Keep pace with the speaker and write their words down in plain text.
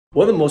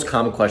One of the most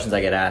common questions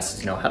I get asked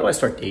is, how do I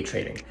start day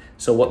trading?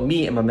 So what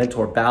me and my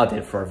mentor Bao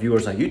did for our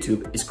viewers on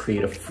YouTube is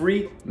create a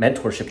free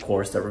mentorship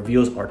course that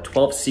reveals our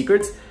 12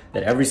 secrets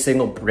that every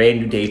single brand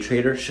new day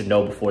trader should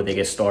know before they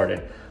get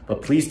started.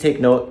 But please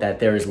take note that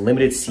there is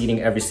limited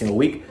seating every single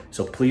week.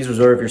 So please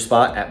reserve your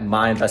spot at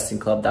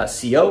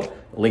myinvestingclub.co.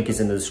 The link is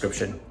in the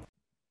description.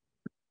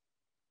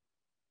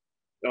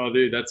 Oh,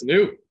 dude, that's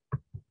new.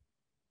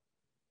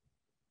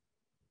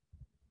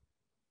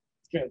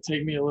 It's gonna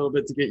take me a little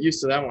bit to get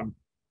used to that one.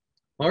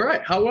 All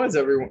right, how was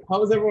everyone? How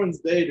was everyone's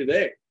day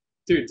today?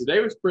 Dude, today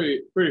was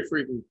pretty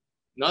freaking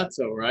nuts,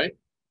 though, right?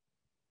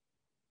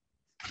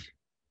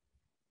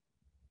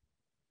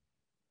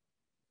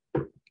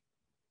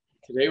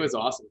 Today was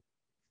awesome.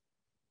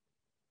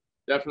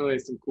 Definitely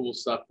some cool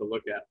stuff to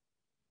look at.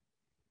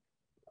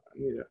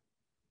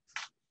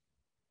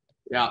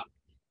 Yeah.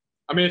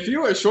 I mean, if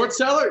you were a short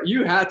seller,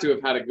 you had to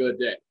have had a good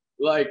day.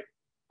 Like,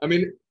 I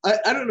mean,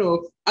 I don't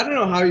know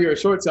how you're a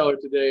short seller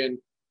today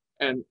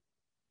and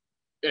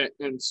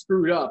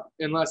screwed up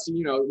unless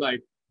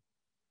like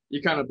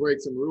you kind of break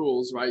some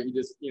rules, right? You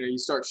just you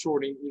start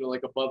shorting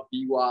like above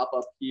VWAP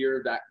up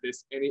here,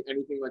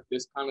 anything like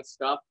this kind of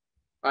stuff,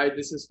 right?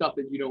 This is stuff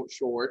that you don't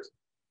short.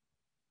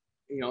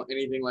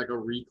 Anything like a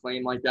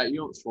reclaim like that, you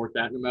don't short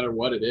that no matter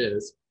what it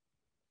is.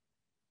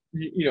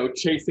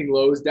 Chasing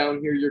lows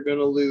down here, you're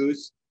gonna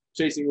lose.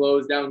 Chasing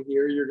lows down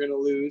here, you're gonna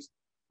lose,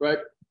 right?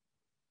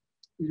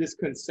 You just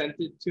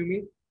consented to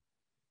me.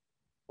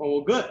 Oh,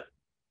 well, good.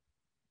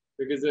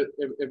 Because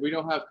if we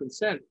don't have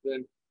consent,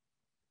 then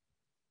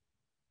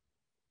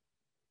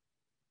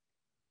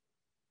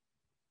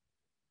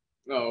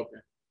okay.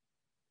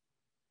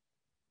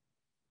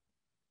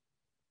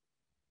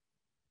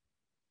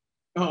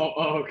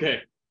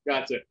 Okay,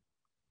 gotcha.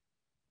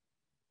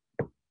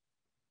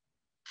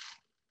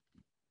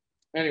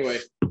 Anyway,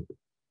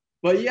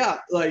 but yeah,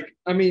 like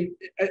I mean,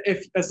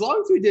 if as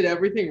long as we did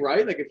everything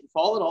right, like if you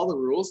followed all the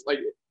rules, like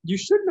you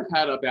shouldn't have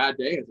had a bad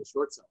day as a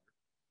short seller.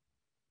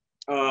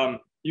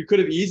 You could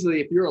have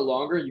easily, if you're a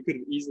longer, you could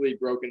have easily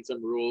broken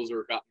some rules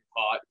or gotten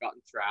caught,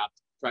 gotten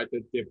trapped, tried to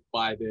dip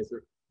by this,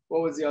 or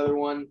what was the other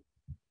one?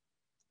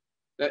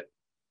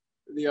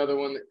 The other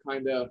one that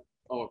kind of,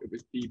 it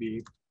was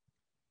BB,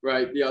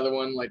 right? The other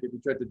one, like if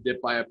you tried to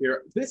dip by up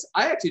here,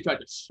 I actually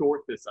tried to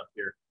short this up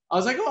here. I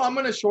was like, oh, I'm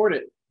gonna short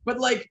it, but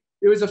like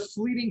it was a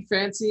fleeting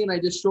fancy, and I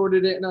just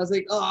shorted it, and I was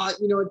like,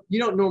 you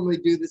don't normally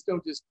do this.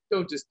 Don't just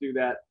do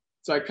that.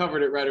 So I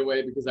covered it right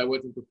away because I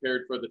wasn't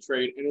prepared for the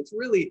trade, and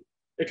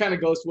it kind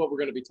of goes to what we're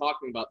going to be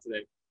talking about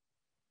today,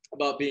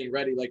 about being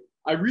ready. Like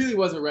I really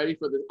wasn't ready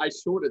for this. I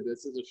shorted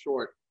this as a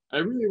short. I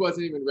really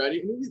wasn't even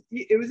ready, and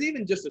it was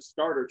even just a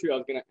starter too. I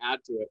was going to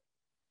add to it,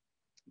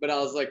 but I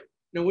was like,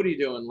 no, what are you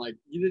doing? Like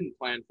you didn't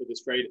plan for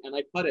this trade, and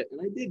I cut it, and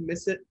I did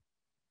miss it,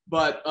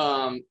 but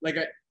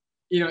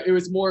it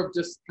was more of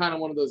just kind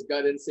of one of those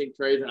gut instinct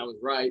trades, and I was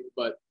right,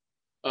 but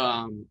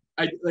I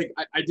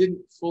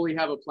didn't fully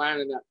have a plan,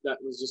 and that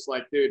was just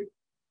like, dude,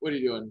 what are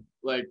you doing?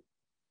 Like,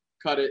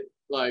 cut it.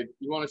 Like,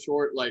 you want to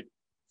short? Like,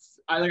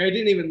 I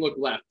didn't even look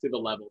left to the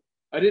level.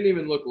 I didn't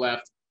even look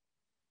left.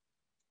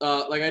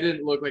 I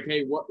didn't look like,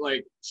 hey, what,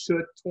 like,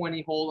 should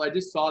 20 hold? I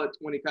just saw that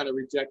 20 kind of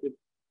rejected,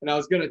 and I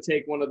was gonna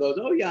take one of those.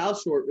 Oh yeah, I'll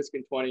short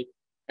risking 20,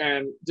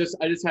 and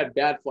I just had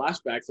bad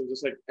flashbacks. I'm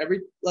just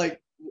like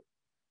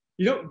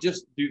you don't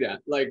just do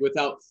that like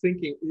without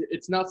thinking.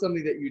 It's not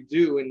something that you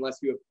do unless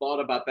you have thought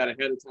about that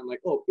ahead of time.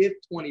 Like, oh, if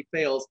 20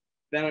 fails,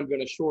 then I'm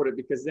gonna short it,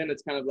 because then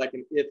it's kind of like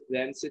an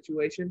if-then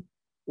situation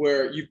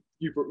where you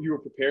were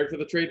prepared for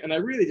the trade, and I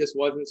really just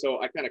wasn't.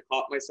 So I kind of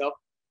caught myself.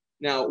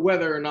 Now,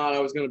 whether or not I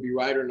was going to be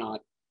right or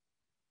not,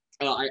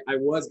 I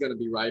was going to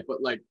be right,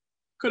 but like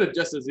could have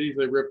just as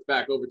easily ripped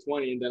back over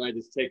 20, and then I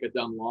just take a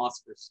dumb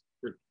loss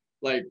for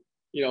like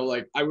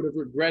I would have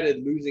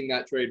regretted losing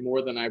that trade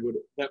more than I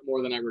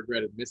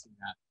regretted missing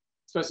that,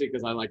 especially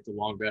because I like to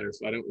long better,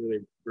 so I don't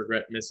really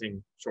regret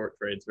missing short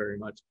trades very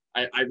much.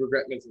 I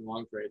regret missing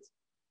long trades,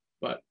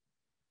 but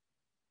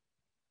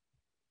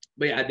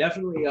yeah,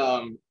 definitely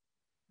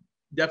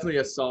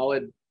a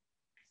solid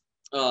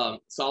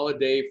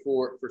day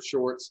for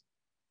shorts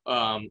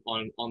on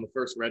the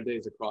first red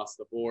days across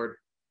the board.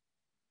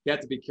 You have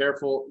to be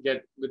careful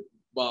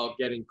while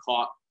getting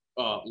caught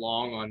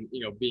long on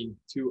being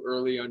too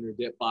early on your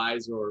dip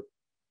buys, or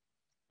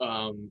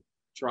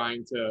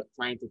trying to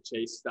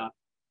chase stuff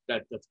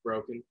that's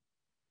broken.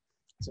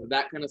 So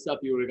that kind of stuff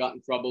you would have gotten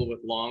in trouble with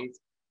longs.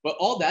 But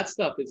all that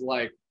stuff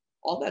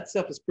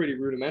is pretty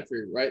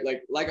rudimentary, right?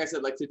 Like I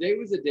said, like today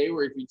was a day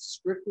where if you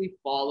strictly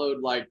followed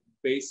like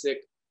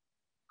basic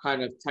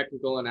kind of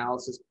technical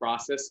analysis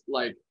process,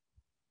 like,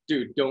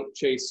 dude, don't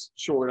chase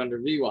short under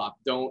VWAP.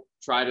 Don't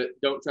try to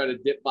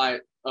dip by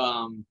it.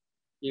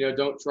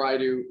 Don't try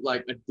to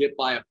like a dip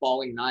by a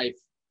falling knife,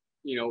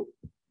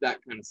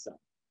 that kind of stuff.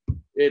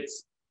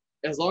 It's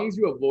as long as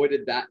you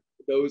avoided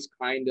those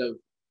kind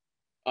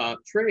of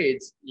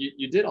trades,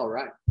 you did all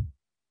right.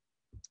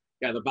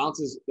 Yeah, the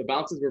bounces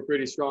were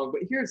pretty strong.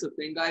 But here's the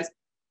thing, guys.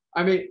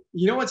 I mean,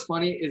 what's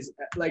funny is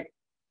like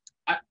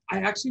I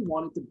actually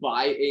wanted to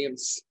buy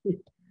AMC.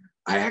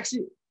 I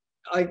actually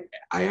like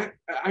I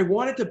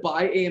wanted to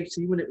buy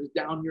AMC when it was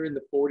down here in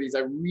the 40s.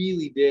 I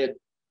really did.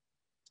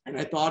 And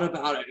I thought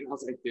about it and I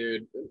was like,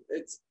 dude,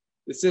 this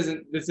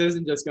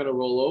isn't just gonna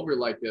roll over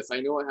like this. I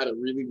know I had a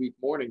really weak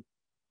morning.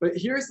 But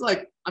here's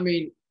like, I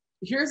mean,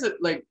 here's it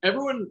like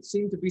everyone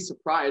seemed to be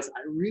surprised.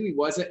 I really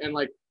wasn't. And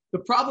like the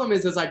problem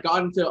is as I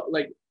got into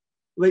like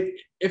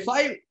if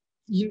I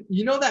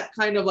you know that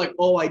kind of like,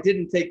 oh, I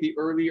didn't take the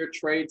earlier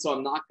trade, so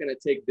I'm not gonna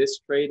take this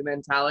trade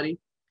mentality.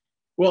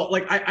 Well,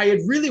 like I had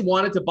really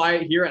wanted to buy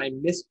it here and I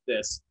missed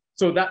this.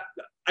 So that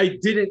I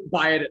didn't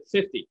buy it at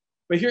 50.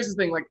 But here's the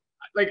thing, like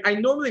I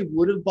normally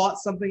would have bought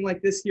something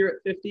like this here at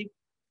 50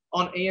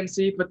 on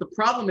AMC, but the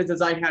problem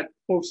is I had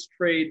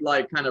post-trade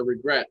like kind of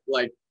regret.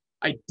 Like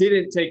I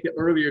didn't take the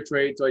earlier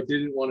trade, so I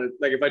didn't want to,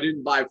 like if I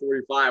didn't buy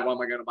 45, why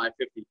am I going to buy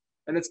 50?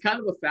 And it's kind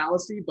of a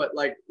fallacy, but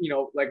like, you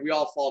know, like we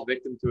all fall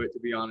victim to it, to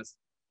be honest.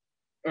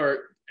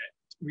 Or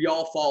we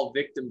all fall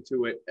victim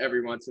to it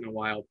every once in a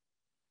while.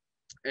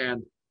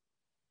 And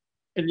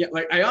yet,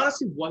 like, I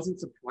honestly wasn't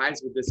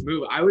surprised with this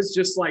move. I was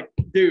just like,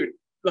 dude,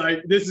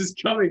 like, this is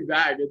coming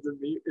back.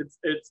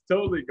 It's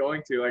totally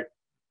going to.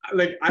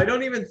 Like I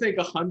don't even think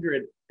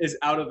 100 is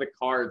out of the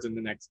cards in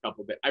the next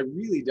couple of days. I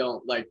really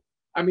don't. Like,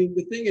 I mean,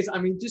 the thing is, I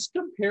mean, just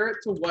compare it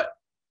to what.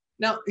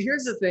 Now,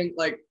 here's the thing.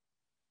 Like,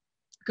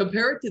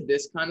 compare it to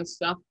this kind of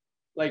stuff,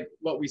 like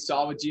what we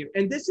saw with GME.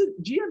 And this is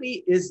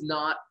GME is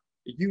not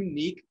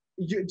unique.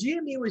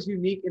 GME was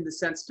unique in the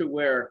sense to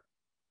where.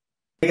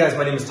 Hey guys,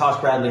 my name is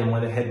Tosh Bradley. I'm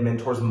one of the head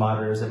mentors and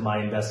moderators at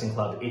My Investing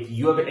Club. If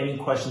you have any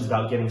questions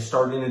about getting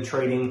started in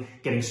trading,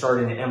 getting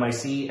started in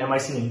M.I.C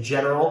in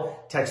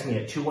general, text me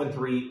at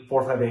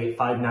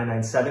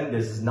 213-458-5997.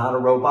 This is not a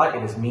robot.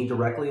 It is me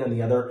directly on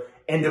the other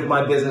end of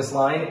my business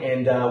line,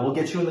 and we'll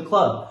get you in the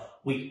club.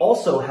 We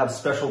also have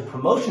special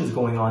promotions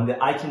going on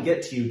that I can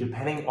get to you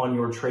depending on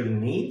your trading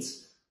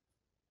needs.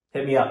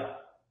 Hit me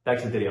up. Back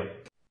to the video.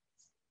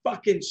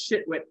 Fucking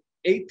shit went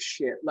ape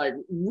shit, like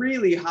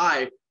really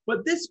high.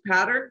 But this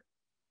pattern,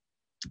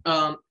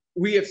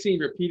 we have seen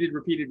repeated,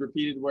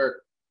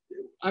 where,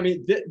 I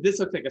mean, this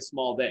looks like a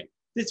small day.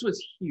 This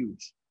was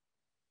huge.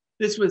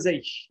 This was a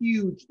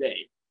huge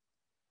day.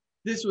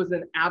 This was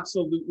an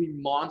absolutely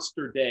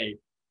monster day.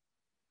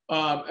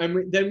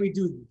 And then we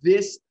do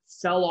this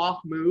sell-off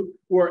move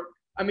where,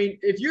 I mean,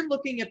 if you're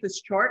looking at this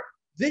chart,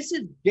 this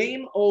is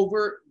game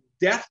over,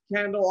 death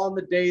candle on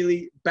the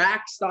daily,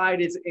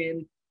 backside is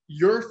in,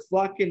 you're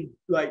fucking,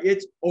 like,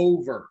 it's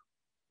over.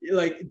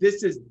 Like,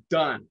 this is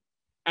done.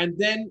 And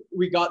then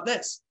we got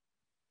this,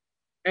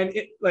 and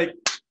it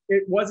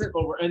wasn't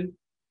over, and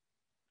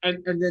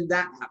then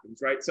that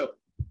happens, right? So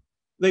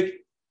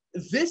like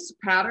this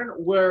pattern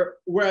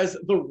whereas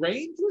the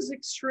range was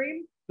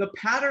extreme, the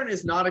pattern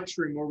is not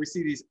extreme, where we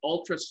see these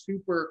ultra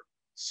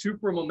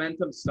super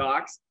momentum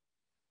stocks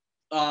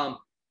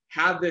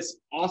have this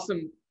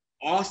awesome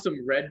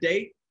red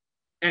day,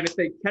 and if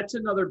they catch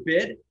another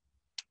bid,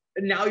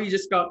 now you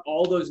just got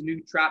all those new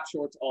trap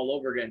shorts all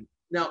over again.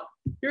 Now,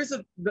 here's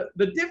the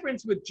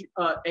difference with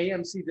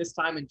AMC this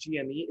time and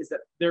GME is that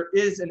there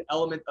is an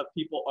element of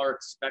people are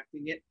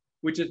expecting it,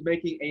 which is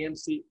making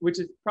AMC, which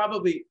is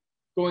probably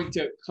going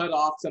to cut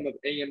off some of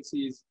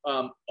AMC's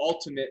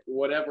ultimate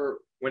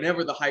whenever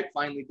the hype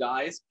finally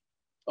dies.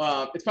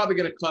 It's probably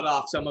going to cut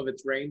off some of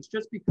its range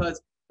just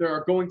because there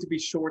are going to be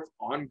shorts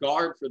on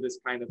guard for this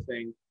kind of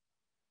thing.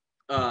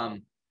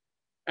 And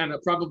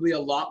probably a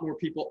lot more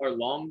people are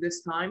long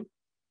this time.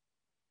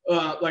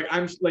 Like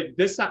I'm like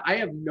this time, I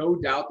have no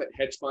doubt that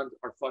hedge funds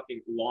are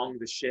fucking long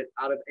the shit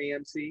out of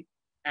AMC,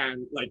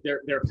 and like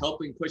they're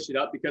helping push it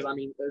up because I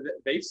mean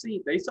they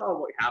saw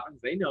what happens.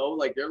 They know,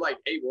 like they're like,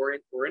 hey, we're in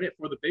it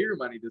for the bigger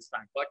money this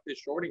time. Fuck this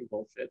shorting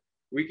bullshit.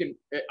 We can,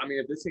 I mean,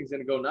 if this thing's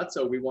gonna go nuts,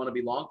 so we want to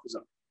be long for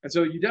some. And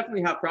so you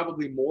definitely have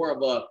probably more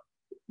of a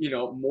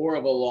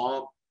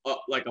long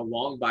like a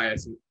long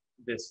bias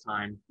this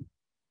time.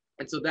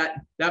 And so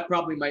that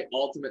probably might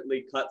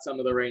ultimately cut some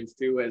of the range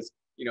too, as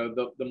you know,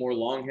 the more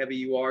long heavy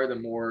you are, the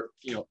more,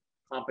 you know,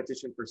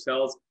 competition for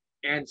sells,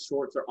 and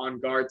shorts are on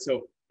guard.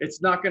 So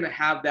it's not going to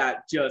have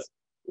that just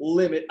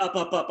limit up.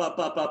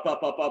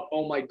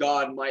 Oh my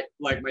God, my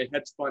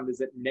hedge fund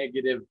is at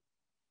negative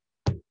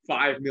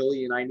 5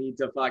 million. I need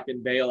to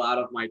fucking bail out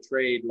of my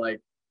trade. Like,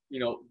 you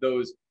know,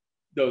 those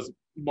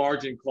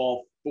margin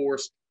call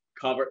forced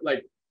cover.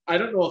 Like, I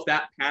don't know if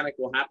that panic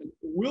will happen.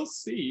 We'll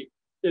see.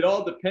 It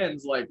all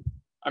depends. Like,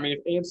 I mean,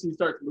 if AMC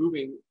starts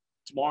moving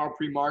tomorrow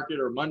pre-market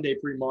or Monday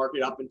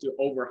pre-market up into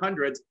over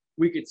hundreds,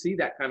 we could see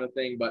that kind of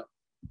thing. But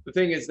the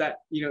thing is that,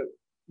 you know,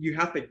 you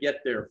have to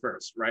get there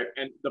first, right?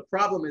 And the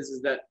problem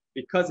is that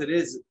because it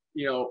is,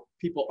 you know,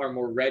 people are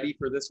more ready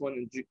for this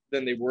one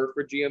than they were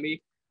for GME.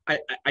 I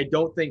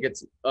don't think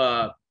it's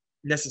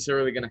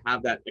necessarily going to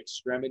have that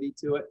extremity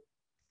to it.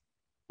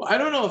 But I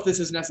don't know if this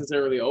is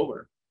necessarily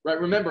over, right?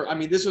 Remember, I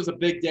mean, this was a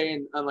big day,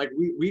 and like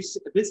this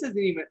isn't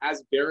even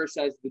as bearish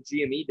as the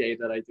GME day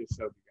that I just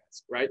showed you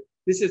guys, right?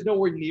 This is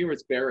nowhere near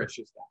as bearish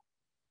as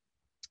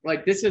that.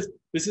 Like this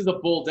is a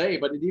bull day,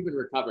 but it even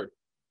recovered.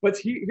 But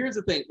here's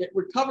the thing: it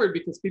recovered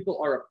because people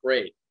are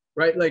afraid,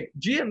 right? Like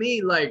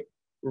GME, like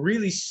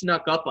really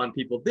snuck up on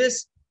people.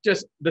 This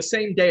just the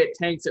same day it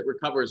tanks, it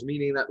recovers,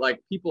 meaning that like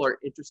people are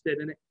interested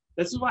in it.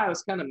 This is why I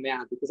was kind of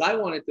mad, because I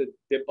wanted to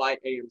dip buy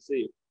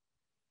AMC.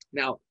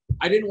 Now,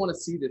 I didn't want to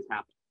see this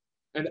happen.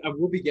 And I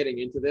will be getting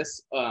into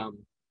this.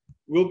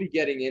 We'll be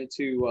getting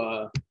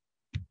into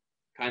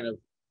kind of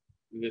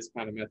this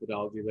kind of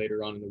methodology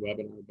later on in the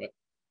webinar. But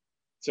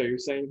so you're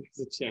saying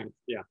there's a chance,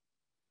 yeah.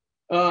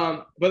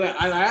 But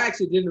I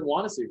actually didn't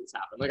want to see this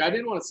happen. Like I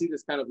didn't want to see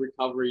this kind of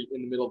recovery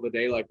in the middle of the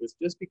day like this,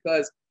 just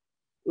because,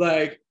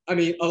 like, I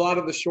mean, a lot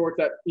of the short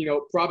that, you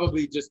know,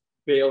 probably just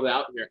bailed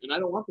out here, and I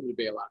don't want them to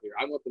bail out here.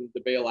 I want them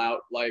to bail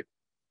out like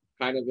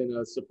kind of in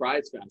a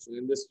surprise fashion.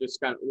 And this just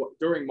kind of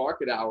during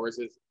market hours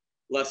is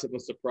less of a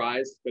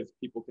surprise because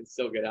people can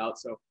still get out.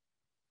 So,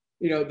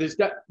 you know,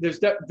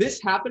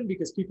 this happened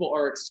because people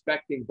are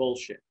expecting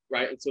bullshit,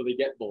 right? And so they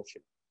get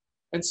bullshit.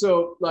 And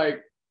so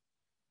like,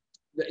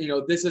 you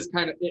know, this is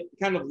it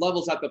kind of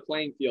levels out the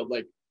playing field,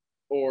 like,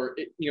 or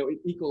it, you know, it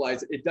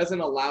equalizes. It doesn't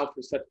allow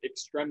for such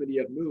extremity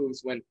of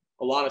moves when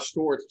a lot of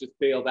shorts just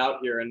bailed out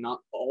here and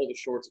not all the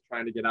shorts are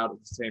trying to get out at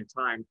the same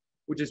time,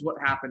 which is what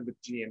happened with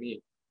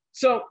GME.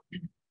 So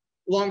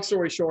long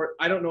story short,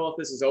 I don't know if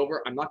this is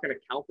over. I'm not going to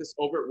count this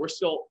over. We're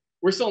still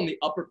in the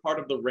upper part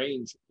of the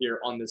range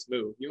here on this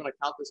move. You want to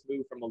count this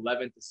move from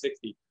 11 to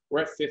 60. We're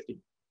at 50.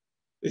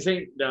 This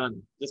ain't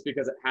done just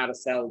because it had a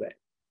sell day,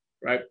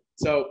 right?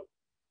 So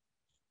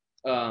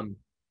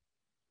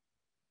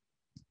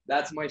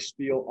that's my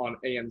spiel on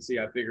AMC.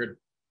 I figured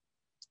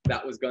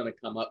that was going to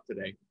come up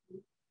today.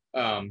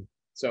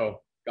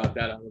 So got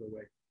that out of the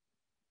way.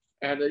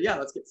 And yeah,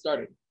 let's get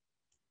started.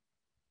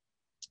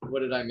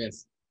 What did I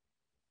miss?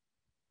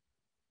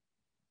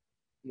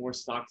 More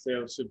stock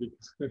sales should be.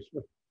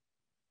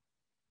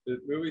 The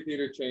movie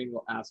theater chain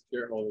will ask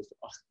shareholders to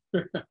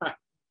offer.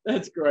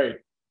 That's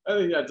great. I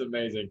think that's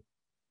amazing.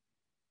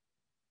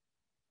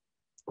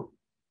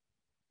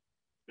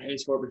 Hey,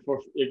 short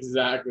before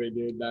exactly,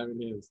 dude.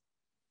 Diamond is.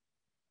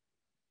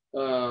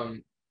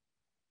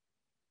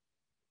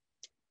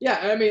 Yeah,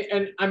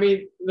 I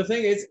mean, the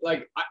thing is,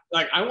 like,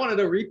 I wanted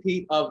a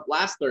repeat of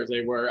last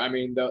Thursday, where I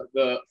mean,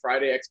 the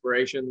Friday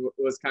expiration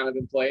was kind of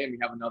in play, and we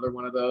have another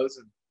one of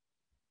those,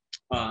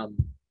 and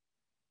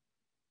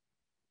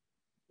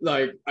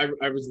like I'm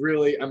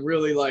really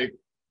like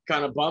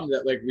kind of bummed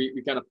that like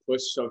we kind of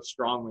pushed so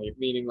strongly,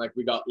 meaning like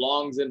we got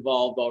longs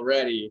involved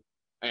already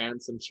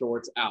and some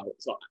shorts out.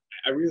 So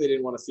I really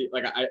didn't want to see,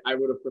 like, I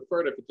would have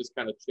preferred if it just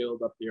kind of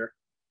chilled up here.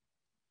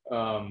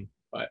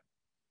 But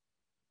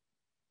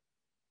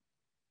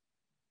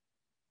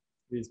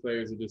these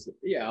players are just,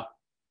 yeah,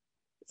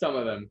 some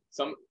of them,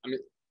 I mean,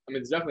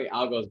 there's definitely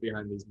algos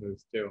behind these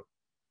moves too.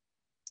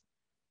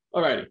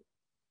 Alrighty,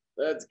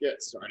 let's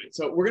get started.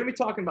 So we're going to be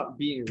talking about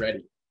being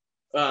ready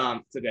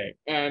today.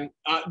 And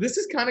this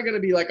is kind of going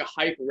to be like a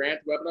hype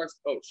rant webinar.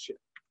 Oh shit.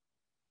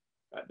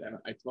 God damn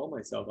it. I told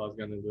myself I was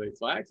going to do it.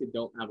 So I actually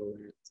don't have a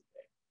rant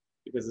today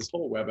because this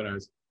whole webinar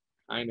is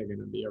kind of going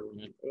to be a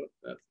rant. Oh,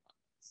 that's not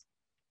nice.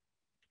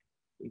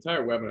 The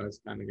entire webinar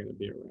is kind of going to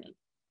be a rant.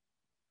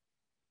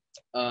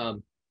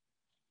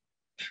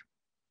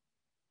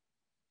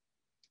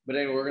 But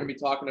anyway, we're going to be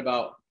talking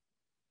about,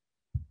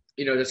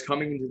 you know, just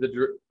coming into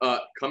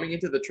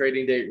the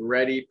trading day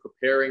ready,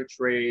 preparing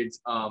trades,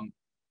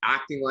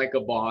 acting like a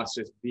boss,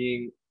 just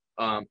being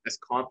as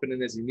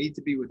confident as you need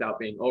to be without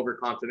being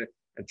overconfident,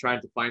 and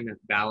trying to find that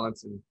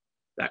balance and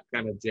that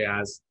kind of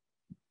jazz.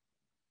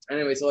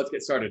 Anyway, so let's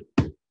get started.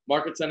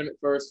 Market sentiment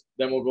first,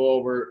 then we'll go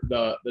over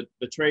the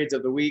trades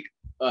of the week.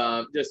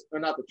 Or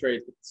not the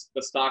trades, but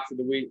the stocks of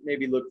the week.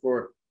 Maybe look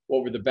for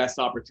what were the best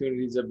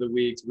opportunities of the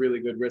weeks, really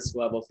good risk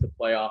levels to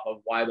play off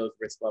of, why those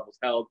risk levels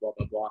held, blah,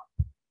 blah,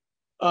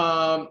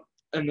 blah.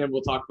 And then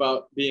we'll talk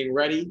about being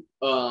ready,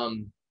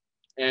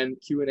 and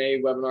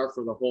Q&A webinar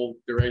for the whole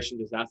duration.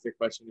 Just ask your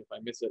question. If I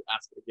miss it,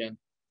 ask it again.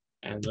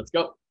 And let's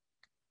go.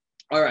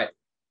 All right.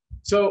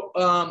 So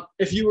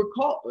if you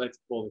recall, let's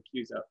pull the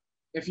cues up.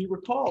 If you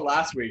recall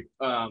last week,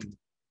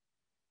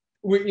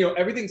 you know,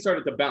 everything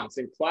started to bounce,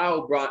 and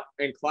Cloud brought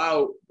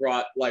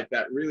like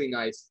that really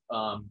nice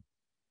point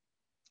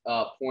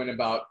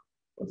about,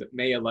 was it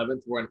May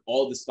 11th, when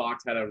all the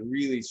stocks had a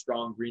really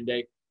strong green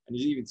day, and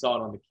you even saw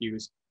it on the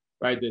cues,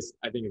 right? This,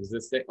 I think it was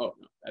this day. Oh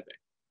no, that day.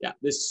 Yeah,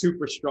 this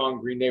super strong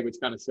green day, which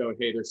kind of showed,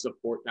 hey, there's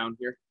support down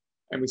here,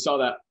 and we saw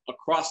that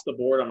across the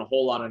board on a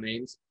whole lot of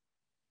names.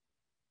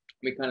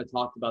 We kind of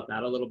talked about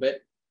that a little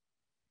bit.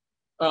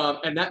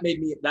 And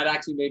that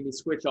actually made me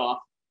switch off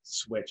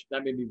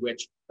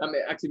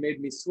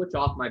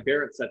my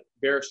bearish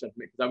sentiment,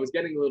 because I was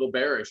getting a little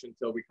bearish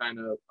until we kind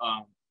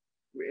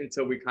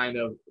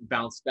of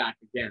bounced back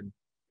again,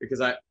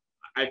 because I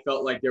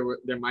felt like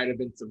there might have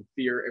been some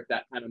fear. If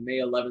that kind of May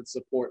 11th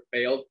support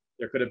failed,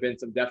 there could have been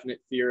some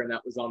definite fear, and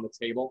that was on the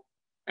table.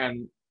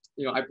 And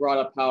you know, I brought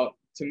up how,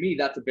 to me,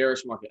 that's a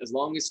bearish market. As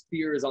long as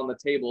fear is on the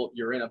table,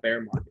 you're in a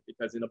bear market,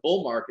 because in a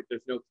bull market,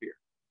 there's no fear.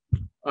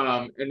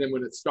 And then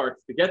when it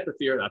starts to get the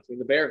fear, that's when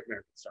the bear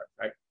market starts,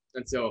 right?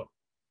 And so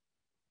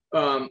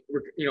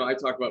I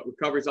talk about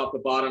recoveries off the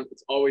bottom.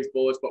 It's always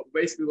bullish, but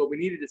basically what we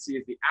needed to see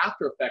is the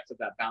after effects of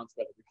that bounce,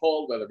 whether we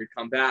hold, whether we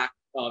come back.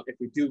 If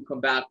we do come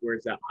back,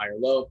 where's that higher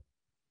low?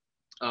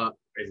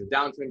 Is the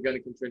downtrend going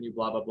to continue?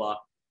 Blah, blah, blah.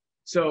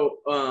 So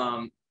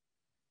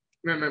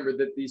remember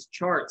that these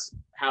charts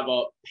have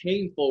a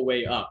painful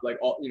way up, like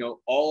all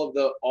of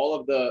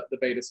the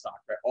beta stock,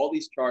 right? All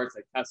these charts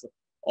like Tesla,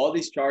 all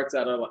these charts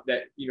that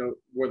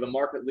were the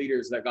market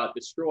leaders that got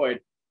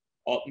destroyed,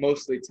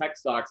 mostly tech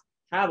stocks,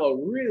 have a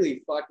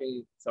really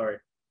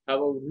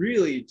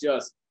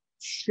just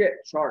shit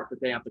chart that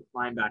they have to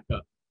climb back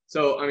up.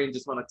 So I mean,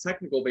 just on a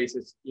technical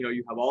basis,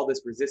 you have all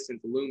this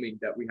resistance looming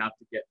that we have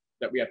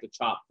to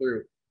chop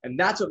through, and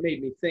that's what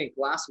made me think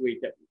last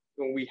week that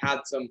when we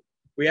had some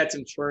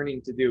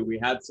churning to do, we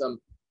had some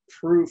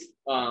proof,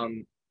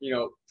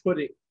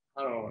 putting.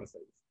 I don't want to say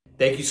this.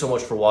 Thank you so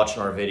much for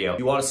watching our video. If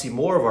you want to see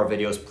more of our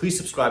videos, please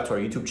subscribe to our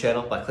YouTube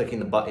channel by clicking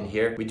the button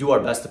here. We do our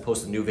best to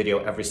post a new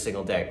video every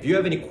single day. If you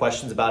have any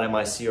questions about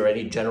M.I.C or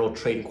any general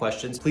trading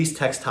questions, please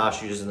text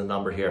Tosh using the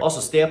number here. Also,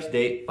 stay up to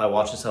date by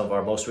watching some of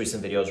our most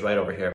recent videos right over here.